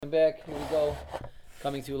back. Here we go.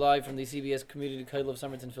 Coming to you live from the CBS Community College of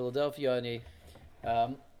Somerton, Philadelphia, on a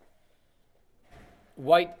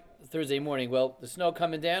white Thursday morning. Well, the snow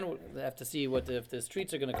coming down. We'll have to see if the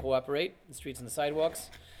streets are going to cooperate. The streets and the sidewalks.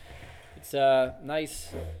 It's a nice,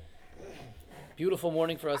 beautiful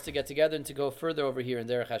morning for us to get together and to go further over here in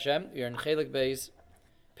Derech Hashem. We are in Chelik Beis,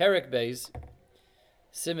 Perek Beis,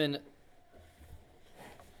 Siman.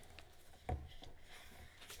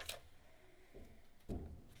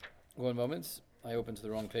 One moment. I opened to the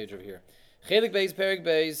wrong page over here. Chelik Beis, Perek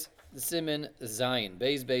Beis, the Siman Zayin.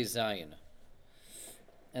 Beis Zayin.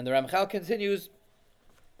 And the Ramchal continues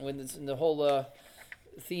when it's in the whole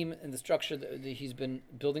theme and the structure that he's been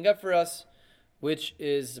building up for us, which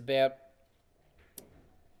is about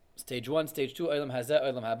stage 1, stage 2, Olam Hazeh,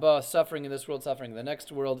 Olam Habah, suffering in this world, suffering in the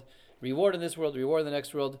next world, reward in this world, reward in the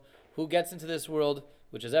next world, who gets into this world,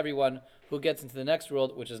 which is everyone, who gets into the next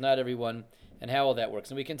world, which is not everyone, and how all that works.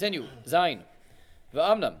 And we continue. Zayin.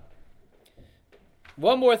 V'amnam.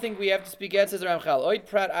 One more thing we have to speak at, says the Ramchal. Oid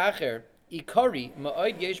prat acher, ikari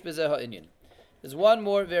ma'oid yesh bezeh ha'inyan. There's one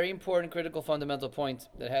more very important, critical, fundamental point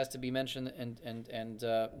that has to be mentioned and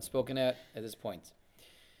spoken at this point.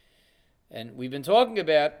 And we've been talking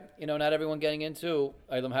about, not everyone getting into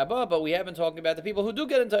Olam Habah, but we have been talking about the people who do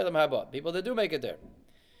get into Olam Habah, people that do make it there.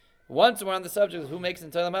 Once we're on the subject of who makes it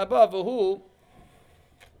into Olam Habah, who,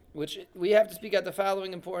 which we have to speak at the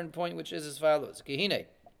following important point, which is as follows. Kihine.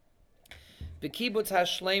 B'kibbutz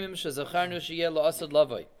hashleimim shezacharnu sheyeh la'asad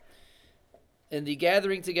lavoi. In the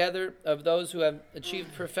gathering together of those who have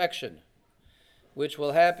achieved perfection, which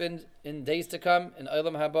will happen in days to come, in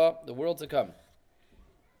Olam Habah, the world to come.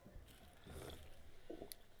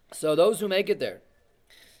 So those who make it there,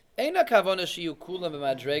 Eina kavona shiyu kulam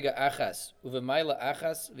b'madrega achas uvemayla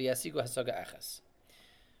achas v'yasigu hasaga achas.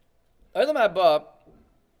 Olam Habah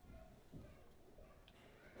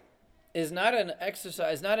is not an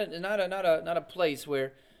exercise, not a place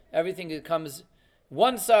where everything comes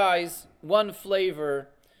one size, one flavor,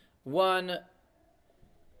 one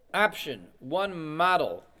option, one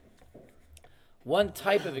model, one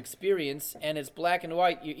type of experience, and it's black and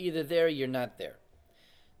white. You're either there or you're not there.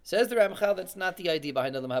 Says the Ramchal, that's not the idea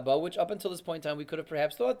behind Olam Habah, which up until this point in time we could have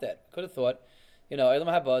perhaps thought that. Could have thought, Olam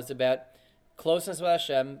Habah is about closeness with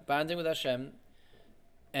Hashem, bonding with Hashem,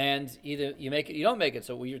 and either you make it, you don't make it.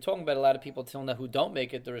 So you're talking about a lot of people till now who don't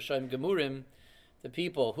make it, the Rishayim Gemurim, the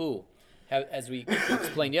people who have, as we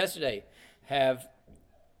explained yesterday, have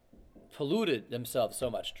polluted themselves so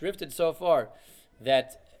much, drifted so far,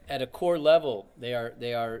 that at a core level they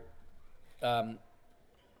are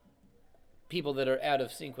people that are out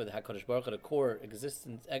of sync with HaKadosh Baruch Hu at a core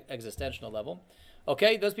existential level.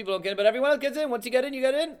 Okay, those people don't get in, but everyone else gets in. Once you get in, you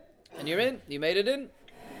get in, and you're in. You made it in.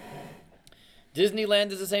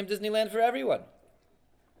 Disneyland is the same Disneyland for everyone,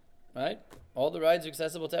 right? All the rides are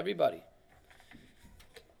accessible to everybody.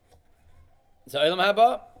 So Olam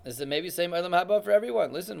Habah is maybe the same Olam Habah for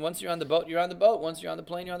everyone. Listen, once you're on the boat, you're on the boat. Once you're on the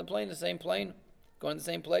plane, you're on the plane. The same plane, going to the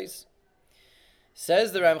same place.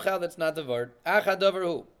 Says the Ramchal, that's not the word. Achadavar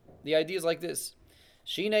hu. The idea is like this: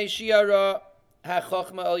 Shinei shiara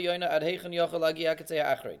hachachma al yoina ad heichen yochel agia katzei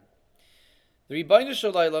ha'achrein. The Rebbeinu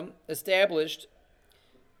Shalom established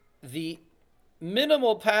the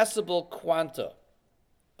minimal passable quanta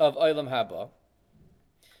of Olam Habah.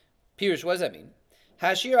 Pirush, what does that mean?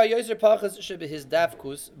 Hashir ayoser pachas shebehis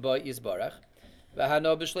dafkus by Yisbarach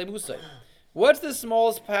v'hano b'shleimusay. What's the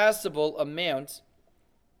smallest possible amount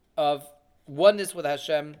of oneness with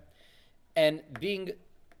Hashem and being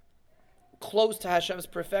close to Hashem's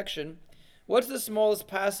perfection? What's the smallest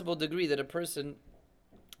possible degree that a person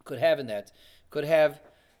could have in that? Could have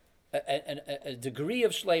a degree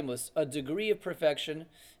of shleimus, a degree of perfection,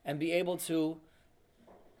 and be able to,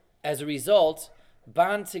 as a result,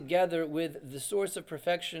 bond together with the source of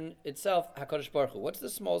perfection itself, HaKadosh Baruch Hu. What's the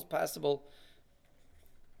smallest possible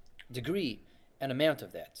degree and amount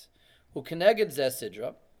of that? U'keneged zeh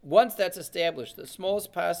sidra. Once that's established, the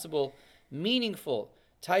smallest possible meaningful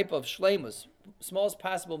type of shleimus, smallest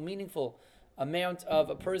possible meaningful amount of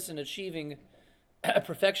a person achieving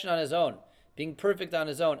perfection on his own, being perfect on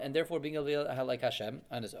his own, and therefore being able to be like Hashem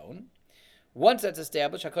on his own. Once that's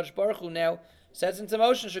established, HaKadosh Baruch Hu now sets into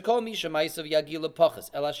motion Shekol Misha Ma'asav Yagil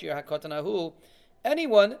Pachas El Ashir HaKotanahu.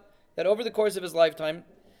 Anyone that over the course of his lifetime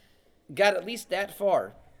got at least that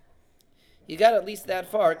far,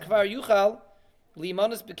 Kvar Yuchal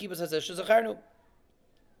Limanas B'Kibbutz Hazeh Shezacharnu.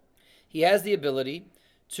 He has the ability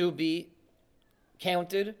to be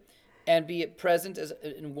counted and be present as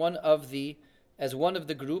one of the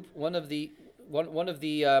group, one of the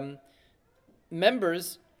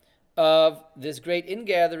members of this great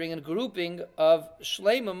ingathering and grouping of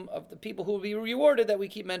shleimim, of the people who will be rewarded that we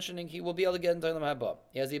keep mentioning. He will be able to get into Olam Habah.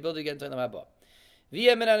 He has the ability to get into Olam Habah.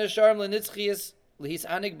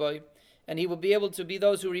 And he will be able to be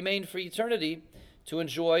those who remain for eternity to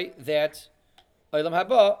enjoy that Olam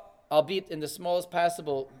Habah, albeit in the smallest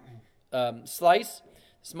possible slice,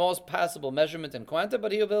 smallest possible measurement and quanta,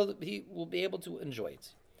 but he will be able to enjoy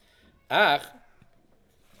it. Ach,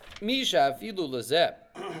 Misha filu lazeh.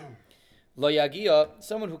 Lo yagia,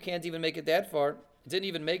 someone who can't even make it that far, didn't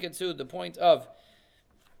even make it to the point of,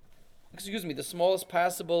 the smallest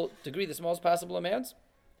possible degree, the smallest possible amount.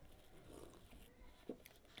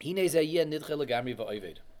 He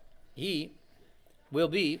will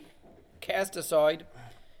be cast aside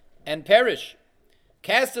and perish.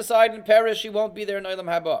 Cast aside and perish, he won't be there in Olam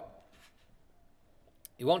Habah.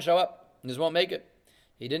 He won't show up. He just won't make it.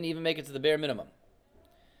 He didn't even make it to the bare minimum.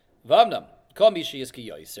 Vavnam, kol mi she'is ki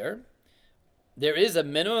yoser. There is a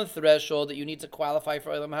minimum threshold that you need to qualify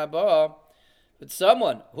for Olam Habah. But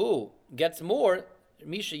someone who gets more,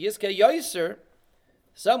 mi she'is ki yoser,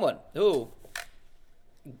 someone who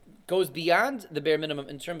goes beyond the bare minimum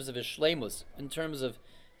in terms of his shleimus, in terms of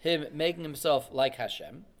him making himself like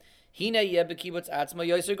Hashem. When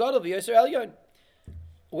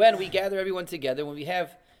we gather everyone together, when we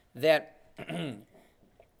have that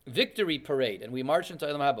victory parade and we march into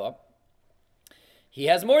Olam Habah, he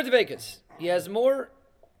has more dveikus, he has more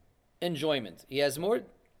enjoyment, he has more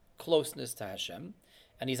closeness to Hashem,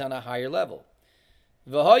 and he's on a higher level.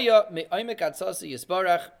 Part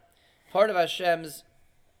of Hashem's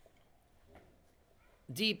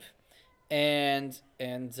deep and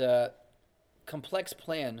complex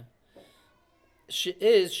plan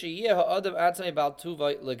is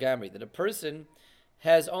that a person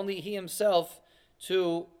has only he himself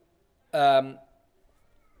to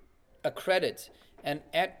accredit and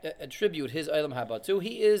attribute his Olam Habah to.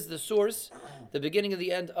 He is the source, the beginning and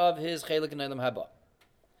the end of his Chelik and Olam Habah.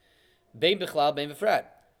 Bein bichlal, bein b'frat.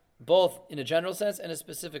 Both in a general sense and a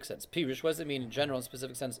specific sense. Pirush, what does it mean in general and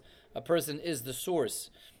specific sense? A person is the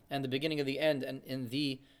source and the beginning of the end and in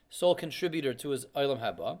the sole contributor to his Olam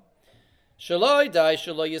Habah.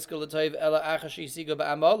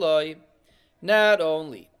 Not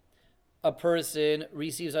only a person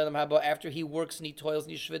receives Olam Habah after he works and he toils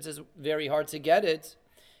and he schwitzes very hard to get it.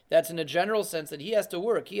 That's in a general sense that he has to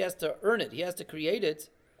work, he has to earn it, he has to create it.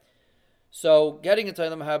 So getting into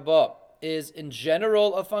Olam Habah is in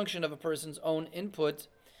general a function of a person's own input.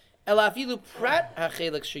 Even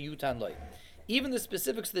the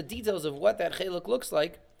specifics, the details of what that chelik looks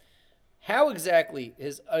like, how exactly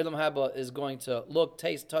his Olam Habah is going to look,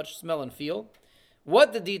 taste, touch, smell, and feel,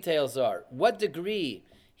 what the details are, what degree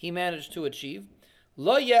he managed to achieve,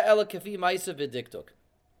 are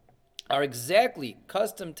exactly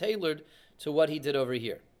custom tailored to what he did over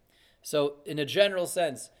here. So in a general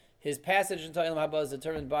sense, his passage into Olam Habah is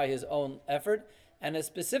determined by his own effort, and in a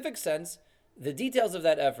specific sense, the details of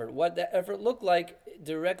that effort, what that effort looked like,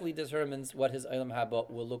 directly determines what his Olam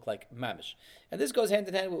Habah will look like, mamish. And this goes hand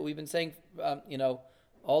in hand with what we've been saying, all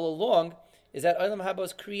along, is that Olam Habah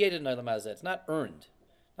is created in Olam Hazeh. It's not earned.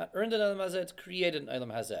 Not earned in Olam Hazeh, it's created in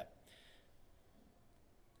Olam Hazeh.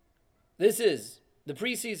 This is the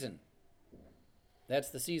preseason. That's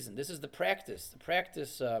the season. This is the practice. The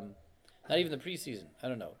practice, not even the preseason. I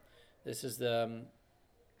don't know. This is the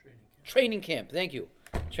training camp. Thank you.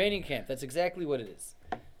 Training camp. That's exactly what it is.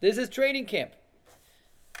 This is training camp.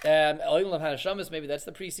 Olam Hashamis, maybe that's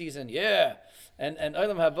the preseason. Yeah. And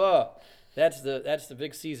Olam Habah, that's the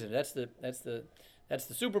big season. That's the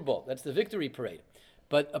Super Bowl. That's the victory parade.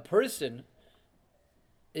 But a person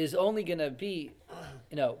is only going to be,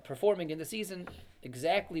 performing in the season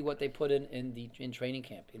exactly what they put in training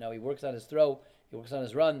camp. He works on his throw, he works on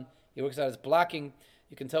his run, he works on his blocking.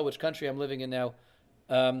 You can tell which country I'm living in now.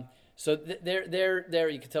 So there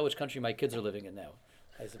you can tell which country my kids are living in now.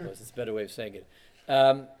 I suppose it's a better way of saying it.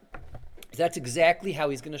 That's exactly how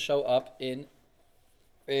he's going to show up in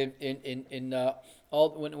all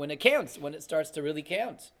when it counts, when it starts to really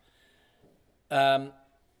count. On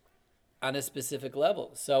a specific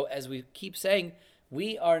level. So as we keep saying,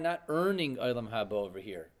 we are not earning Olam Habah over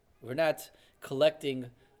here. We're not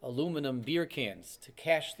collecting aluminum beer cans to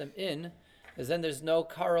cash them in, because then there's no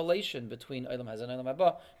correlation between Olam Hazeh and Olam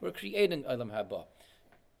Habah. We're creating Olam Habah.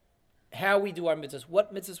 How we do our mitzvahs,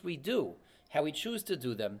 what mitzvahs we do, how we choose to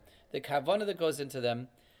do them, the kavanah that goes into them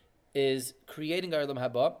is creating our Olam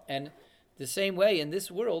Habah. And the same way in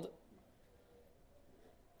this world,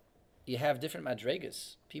 you have different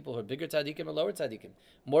madregas, people who are bigger tzaddikim or lower tzaddikim,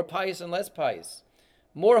 more pious and less pious,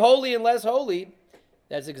 more holy and less holy.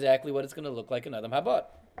 That's exactly what it's going to look like in Olam Habah.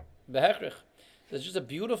 Behechrich. It's just a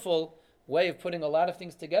beautiful way of putting a lot of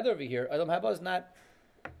things together over here. Olam Haba is not,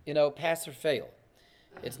 pass or fail.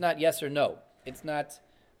 It's not yes or no. It's not,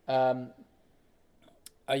 are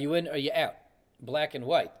you in, are you out? Black and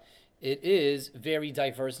white. It is very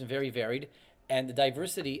diverse and very varied, and the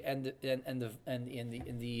diversity and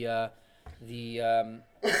the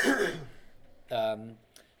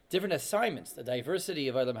different assignments, the diversity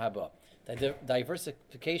of Olam Haba, the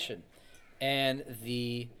diversification, and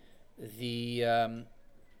the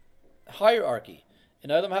hierarchy in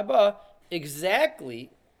Olam Haba exactly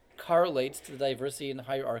correlates to the diversity and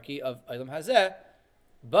hierarchy of Olam Hazeh,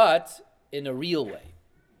 but in a real way,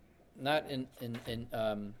 not in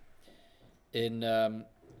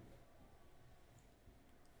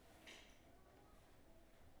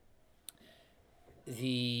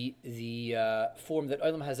the form that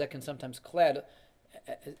Olam Hazeh can sometimes clad.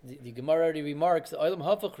 The Gemara already remarks that Olam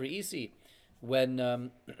Hafach Re'isi, when the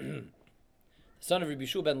son of Rabbi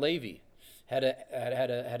Shua ben Levi had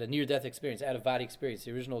a near-death experience, out of body experience,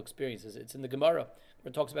 the original experience. It's in the Gemara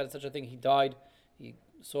where it talks about such a thing. He died, he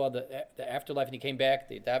saw the afterlife, and he came back.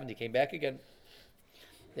 They davened, he came back again.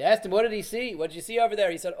 They asked him, what did he see? What did you see over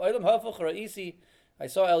there? He said, Olam Hafach Re'isi, I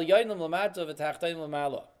saw El Yoinim Lamata v'Tachtayim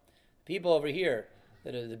Lamala. People over here,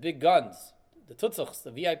 that are the big guns, the Tutzachs,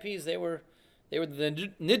 the VIPs, they were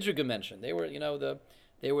the Nidriga mentioned. They were the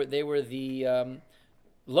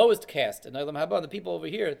lowest caste in Olam Haba. The people over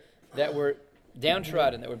here that were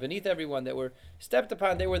downtrodden, that were beneath everyone, that were stepped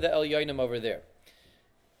upon, they were the El Yoinim over there.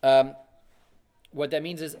 What that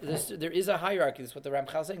means is there is a hierarchy. That's what the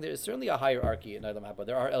Ramchal is saying. There is certainly a hierarchy in Olam Haba.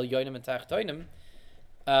 There are El Yoinim and Tachtoinim,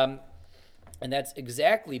 and that's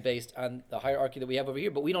exactly based on the hierarchy that we have over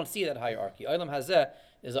here. But we don't see that hierarchy. Olam Hazeh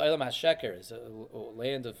is Olam HaSheker, is a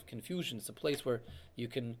land of confusion. It's a place where you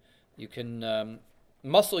can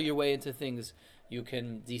muscle your way into things. You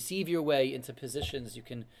can deceive your way into positions. You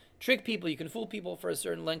can trick people. You can fool people for a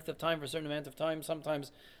certain length of time, for a certain amount of time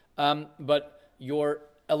sometimes. But your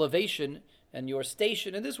elevation and your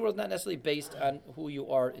station in this world is not necessarily based on who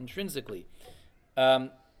you are intrinsically.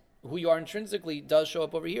 Who you are intrinsically does show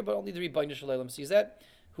up over here, but only the Rebbeinu Shalom sees that.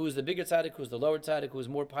 Who is the bigger tzaddik, who is the lower tzaddik, who is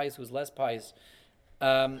more pious, who is less pious,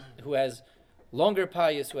 who has longer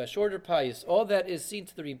pious, who has shorter pious. All that is seen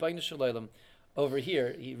to the Rebbeinu Shalom over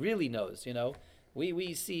here. He really knows,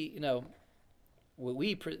 We see,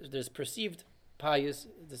 there's perceived pious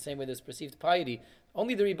the same way there's perceived piety.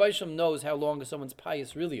 Only the Rebbeinu Shalom knows how long someone's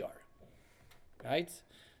pious really are. Right?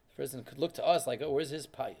 The person could look to us like, oh, where's his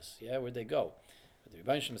pious? Yeah, where'd they go? But the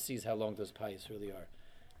Rebbeinu Shalom sees how long those pious really are.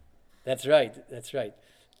 That's right.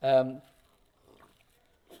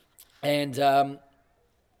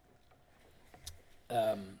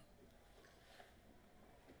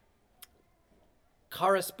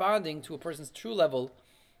 Corresponding to a person's true level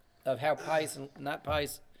of how pious and not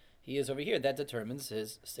pious he is over here, that determines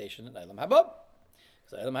his station in Olam Haba.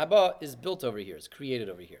 Because Olam Haba is built over here, is created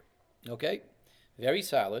over here. Okay? Very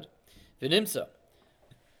solid. V'nimsa.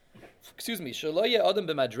 Shaloya adam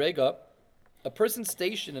b'madrega. A person's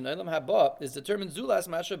station in Olam Haba is determined zulas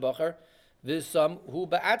masha bachar v'sam hu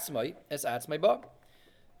ba'atzmai es atzmai ba.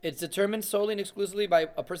 It's determined solely and exclusively by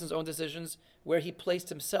a person's own decisions where he placed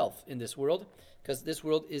himself in this world, because this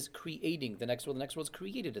world is creating the next world. The next world is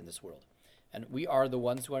created in this world. And we are the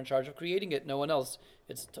ones who are in charge of creating it, no one else.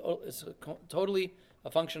 It's totally a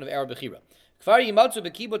function of our bechira.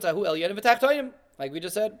 Like we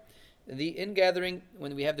just said, the ingathering,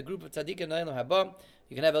 when we have the group of tzaddikim in Olam Haba,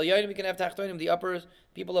 you can have El Yonim, you can have Tachtonim, the upper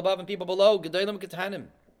people above and people below, Gedolim Ketanim.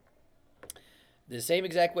 The same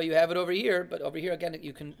exact way you have it over here, but over here again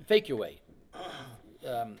you can fake your way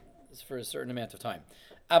for a certain amount of time.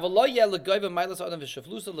 There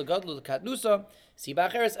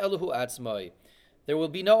will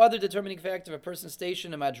be no other determining factor of a person's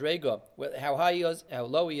station in Madrega, how high he is, how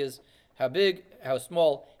low he is, how big, how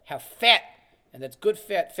small, how fat, and that's good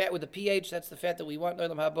fat with a pH, that's the fat that we want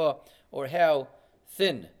in Olam Haba, or how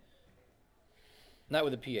thin, not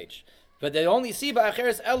with a pH. But they only see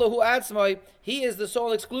ba'acheres Elohu atzmai. He is the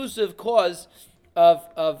sole exclusive cause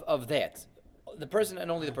of that, the person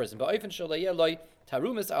and only the person. But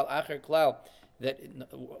tarumis al acher klau, that in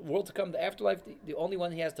the world to come, the afterlife, the only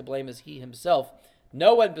one he has to blame is he himself.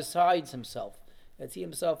 No one besides himself. That's he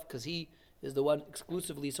himself, because he is the one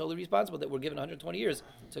exclusively, solely responsible that we're given 120 years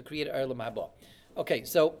to create Olam Haba. Okay,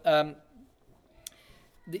 so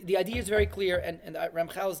the idea is very clear, and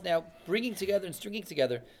Ramchal is now bringing together and stringing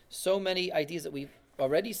together so many ideas that we've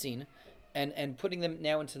already seen, and putting them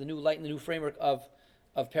now into the new light and the new framework of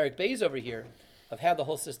Perek Beis over here, of how the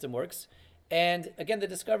whole system works. And again, the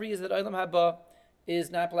discovery is that Olam Haba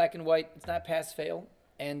is not black and white, it's not pass-fail,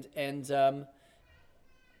 and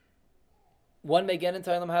one may get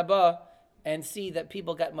into Olam Habah and see that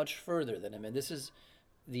people got much further than him. And this is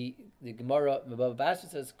the Gemara Baba Basra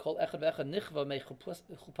says, "Kol echad ve'echad nichva me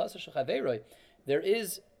chupasa shechaveroi." There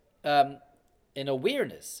is an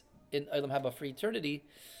awareness in Olam Habah for eternity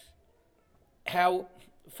how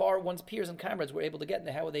far one's peers and comrades were able to get and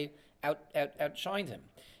how they outshined him.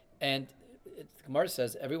 And the Gemara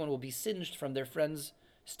says everyone will be singed from their friend's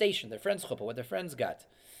station, their friend's chuppah, what their friends got.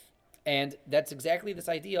 And that's exactly this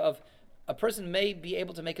idea of a person may be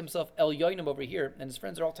able to make himself El Yoinim over here, and his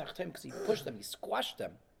friends are all Tachtim because he pushed them, he squashed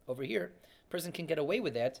them over here. A person can get away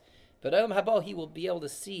with that. But Olam Habah, he will be able to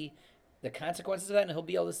see the consequences of that, and he'll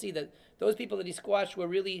be able to see that those people that he squashed were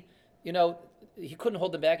really, he couldn't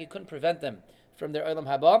hold them back, he couldn't prevent them from their Olam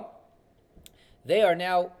Habah. They are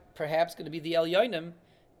now perhaps going to be the El Yoinim,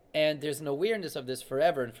 and there's an awareness of this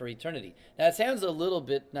forever and for eternity. Now it sounds a little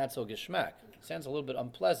bit not so geschmack. It sounds a little bit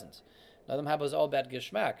unpleasant. Olam Habah is all about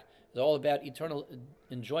geschmack. It's all about eternal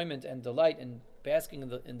enjoyment and delight and basking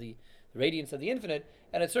in the radiance of the infinite,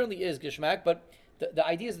 and it certainly is geschmack. But the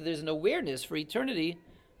idea is that there's an awareness for eternity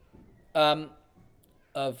of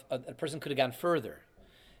a person could have gone further.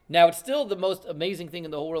 Now it's still the most amazing thing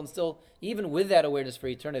in the whole world, and still even with that awareness for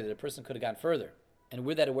eternity, that a person could have gone further. And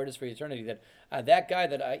with that awareness for eternity, that that guy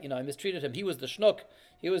that I mistreated him, he was the schnook.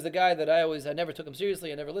 He was the guy that I never took him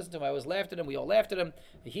seriously. I never listened to him. I always laughed at him. We all laughed at him.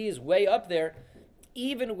 He is way up there.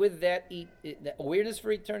 Even with that awareness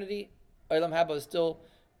for eternity, Olam Habah is still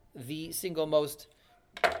the single most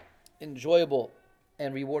enjoyable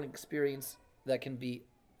and rewarding experience that can be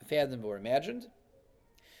fathomed or imagined.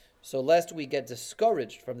 So lest we get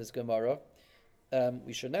discouraged from this Gemara,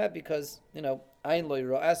 we should not, because Ayin lo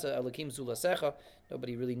yira'asa elokim zulasecha.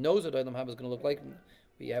 Nobody really knows what Olam Habah is going to look like.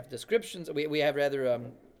 We have descriptions. We have rather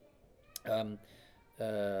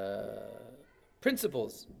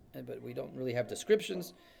principles, but we don't really have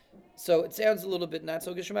descriptions. So it sounds a little bit not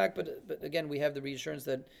so geschmack, but again, we have the reassurance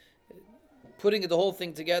that putting the whole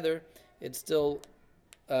thing together, it's still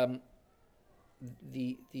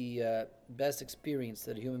the best experience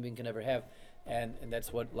that a human being can ever have, and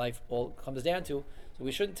that's what life all comes down to. So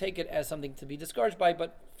we shouldn't take it as something to be discouraged by,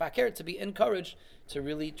 but fakir, to be encouraged to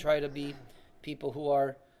really try to be people who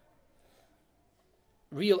are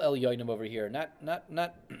real El Yoinim over here, not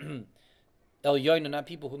El Yoinim, not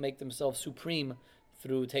people who make themselves supreme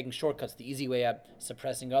through taking shortcuts, the easy way out,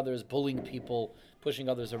 suppressing others, bullying people, pushing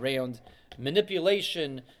others around,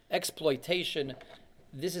 manipulation, exploitation.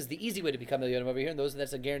 This is the easy way to become El Yoinim over here, and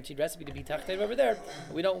that's a guaranteed recipe to be Tachtev over there.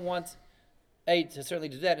 We don't want, A, to certainly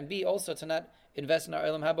do that, and B, also to not invest in our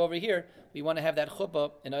Olam Habah over here. We want to have that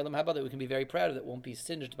chuppah in Olam Habah that we can be very proud of, that won't be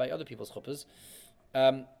singed by other people's chuppahs.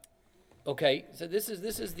 Okay, so this is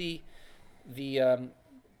the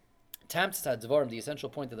Tamtzat Dvarim, the essential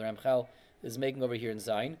point that the Ramchal is making over here in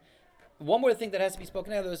Zayin. One more thing that has to be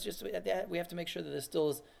spoken out, though, is just we have to make sure that it still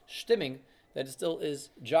is stimming, that it still is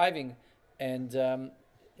jiving, and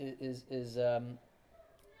is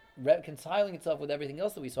reconciling itself with everything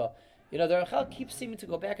else that we saw. The Ramchal keeps seeming to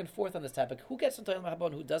go back and forth on this topic. Who gets into Olam Habah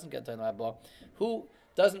and who doesn't get into Olam Habah? Who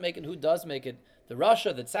doesn't make it and who does make it? The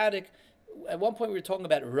Rasha, the Tzaddik. At one point we were talking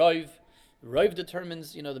about Roiv. Roiv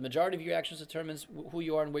determines, the majority of your actions determines who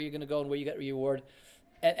you are and where you're going to go and where you get your reward.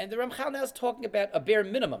 And the Ramchal now is talking about a bare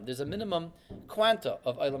minimum. There's a minimum quanta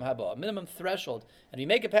of Olam Habah, a minimum threshold. And if you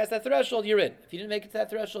make it past that threshold, you're in. If you didn't make it to that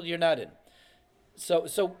threshold, you're not in.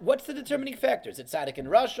 So what's the determining factor? Is it Tzaddik and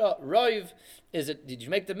Rasha, Roiv? Did you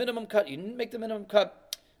make the minimum cut? You didn't make the minimum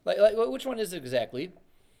cut? Like which one is it exactly?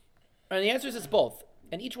 And the answer is it's both.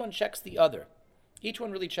 And each one checks the other. Each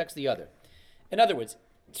one really checks the other. In other words,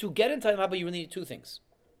 to get into Olam Habah, you really need two things.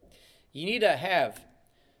 You need to have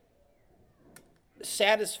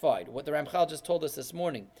satisfied what the Ramchal just told us this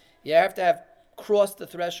morning. You have to have crossed the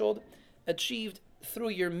threshold, achieved through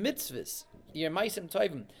your mitzvahs, your maisim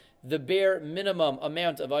tovim, the bare minimum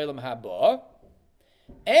amount of Olam Habah,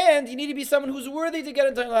 and you need to be someone who's worthy to get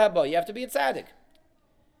into Olam Habah. You have to be a tzaddik.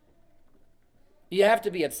 You have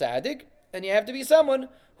to be a tzaddik, and you have to be someone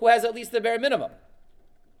who has at least the bare minimum.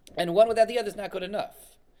 And one without the other is not good enough.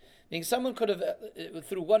 Meaning someone could have,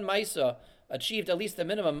 through one Maisa, achieved at least the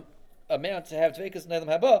minimum amount to have Tveikas and Olam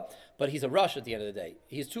Habah, but he's a rush at the end of the day.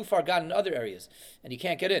 He's too far gone in other areas, and he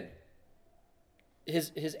can't get in.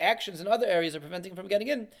 His actions in other areas are preventing him from getting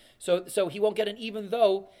in, so he won't get in, even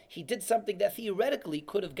though he did something that theoretically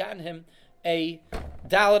could have gotten him a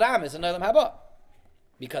Daled Amis in Olam Habah.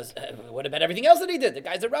 Because what about everything else that he did? The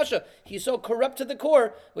guy's in Russia. He's so corrupt to the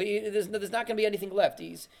core. There's not going to be anything left.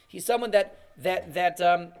 He's someone that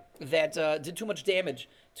did too much damage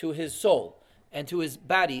to his soul and to his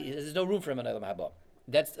body. There's no room for him in Olam Habah.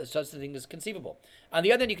 That's such a thing is conceivable. On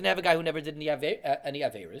the other hand, you can have a guy who never did any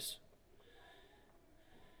Averis.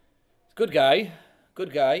 Good guy,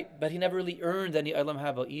 but he never really earned any Olam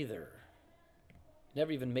Haba either.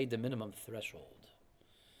 Never even made the minimum threshold.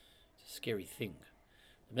 It's a scary thing.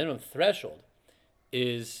 The minimum threshold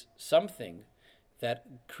is something that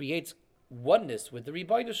creates oneness with the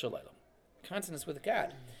Ribono Shel Olam, consonance with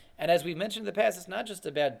God. And as we mentioned in the past, it's not just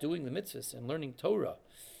about doing the mitzvahs and learning Torah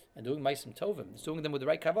and doing Maisim Tovim. It's doing them with the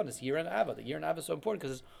right kavanah. It's Yir and Ava. The Yir and Ava is so important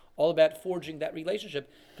because it's all about forging that relationship.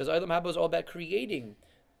 Because Olam Haba is all about creating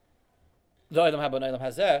the Olam Haba and Olam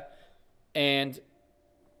Hazeh. And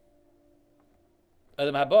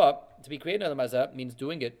Olam Haba, to be created in Olam Hazeh, means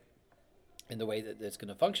doing it in the way that it's going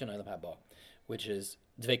to function in Olam Haba, which is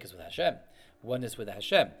Dveikus with Hashem, oneness with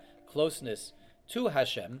Hashem, closeness to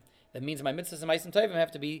Hashem. That means my mitzvahs and Maisim Tovim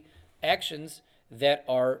have to be actions that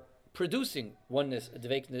are producing oneness,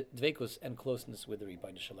 dveikus, and closeness with the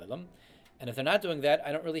Ribono Shel Olam. And if they're not doing that,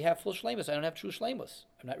 I don't really have full shleimus. I don't have true shleimus.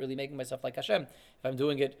 I'm not really making myself like Hashem if I'm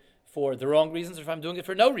doing it for the wrong reasons or if I'm doing it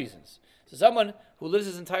for no reasons. So someone who lives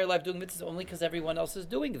his entire life doing mitzvahs only because everyone else is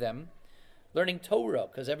doing them, learning Torah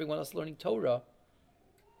because everyone else is learning Torah,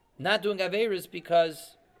 not doing Averis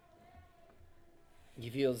because he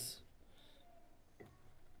feels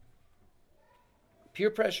peer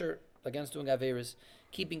pressure against doing Averis,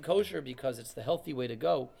 keeping kosher because it's the healthy way to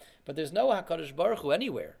go. But there's no HaKadosh Baruch Hu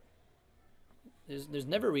anywhere. There's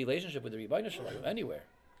never a relationship with the Ribono Shel Olam anywhere.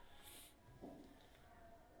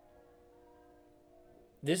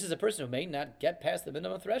 This is a person who may not get past the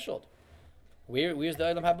minimum threshold. Where's the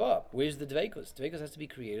Olam Haba? Where's the Dveikus? Dveikus has to be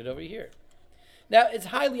created over here. Now, it's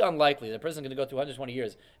highly unlikely that a person is going to go through 120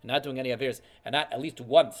 years and not doing any Averis and not at least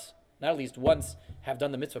once have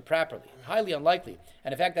done the mitzvah properly. Highly unlikely.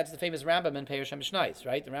 And in fact, that's the famous Rambam in Perush HaMishnayos,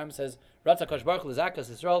 right? The Rambam says, Ratza Kosh Baruch Hu L'zakas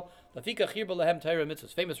Yisrael, Lafika Chir Bo Lahem Torah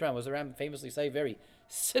Mitzvahs. Famous Rambam. Was the Rambam famously say? Very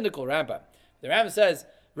cynical Rambam. The Rambam says,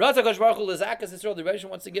 Ratza Kosh Baruch Hu L'zakas Yisrael, the Rebbe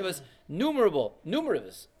wants to give us numerable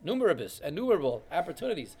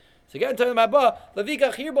opportunities to get into the Habah.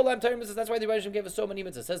 Lafika Chir Bo Lahem Torah Mitzvahs. That's why the Rebbe gave us so many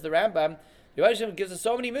mitzvahs. Says the Rambam, the Rebbe gives us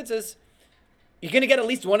so many mitzvahs, you're going to get at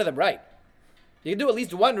least one of them right. You can do at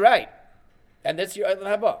least one right. And that's your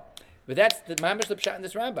Olam Haba. But that's the mamash pshat in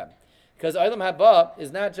this Rambam. Because Olam Haba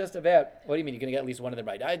is not just about, what do you mean you're going to get at least one of them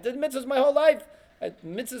right? I did mitzvahs my whole life.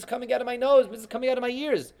 Mitzvahs coming out of my nose, mitzvahs coming out of my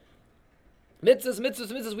ears.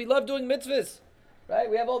 Mitzvahs. We love doing mitzvahs. Right?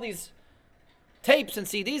 We have all these tapes and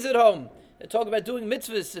CDs at home that talk about doing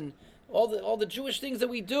mitzvahs and all the Jewish things that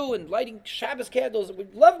we do and lighting Shabbos candles. We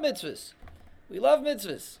love mitzvahs.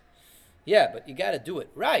 Yeah, but you got to do it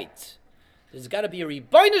right. There's got to be a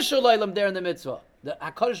Ribono Shel Olam there in the mitzvah. The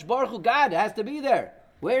HaKadosh Baruch Hu, God, has to be there.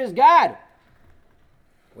 Where is God?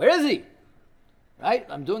 Where is He? Right?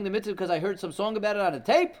 I'm doing the mitzvah because I heard some song about it on a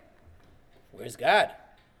tape. Where's God?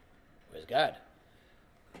 But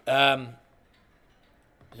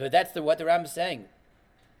that's what the Rambam is saying.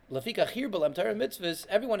 Lafika Chir Bo Lahem Torah Mitzvahs.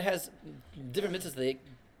 Everyone has different mitzvahs they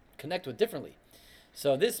connect with differently.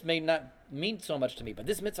 So this may not mean so much to me, but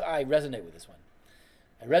this mitzvah, I resonate with this one.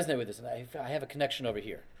 And I have a connection over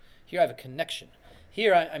here. Here I have a connection.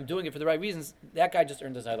 Here I'm doing it for the right reasons. That guy just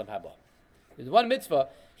earned his Olam Haba. With one mitzvah,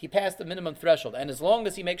 he passed the minimum threshold. And as long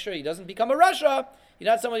as he makes sure he doesn't become a Rasha, he's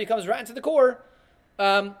not someone who comes right into the core,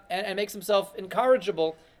 and makes himself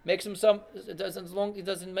incorrigible, he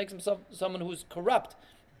doesn't make himself someone who's corrupt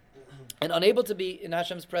and unable to be in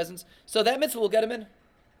Hashem's presence. So that mitzvah will get him in.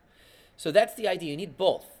 So that's the idea. You need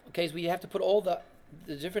both. Okay, so we have to put all the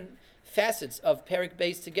different facets of Perek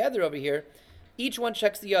Beis together over here. Each one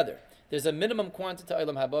checks the other. There's a minimum quantity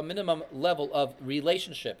Olam Haba, a minimum level of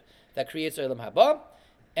relationship that creates Olam Haba,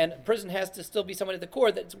 and a person has to still be someone at the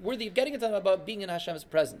core that's worthy of getting into Olam Haba, being in Hashem's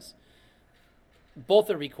presence. Both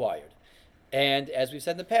are required. And as we've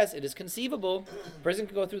said in the past, it is conceivable a person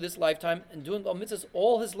could go through this lifetime and doing all mitzvahs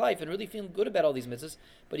all his life and really feeling good about all these mitzvahs,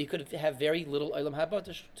 but he could have very little Olam Haba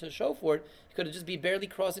to show for it. He could have just be barely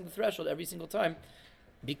crossing the threshold every single time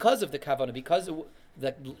because of the kavanah, because of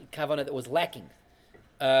the kavanah that was lacking,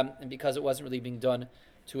 and because it wasn't really being done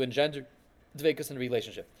to engender dveikus in a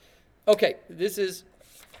relationship. Okay, this is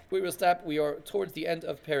where we'll stop. We are towards the end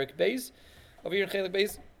of Perek Beis. Over here in Chelek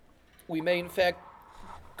Beis, we may in fact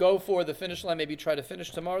go for the finish line, maybe try to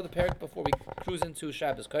finish tomorrow the Perek before we cruise into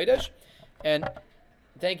Shabbos Kodesh. And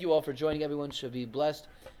thank you all for joining. Everyone should be blessed.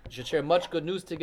 You should share much good news together.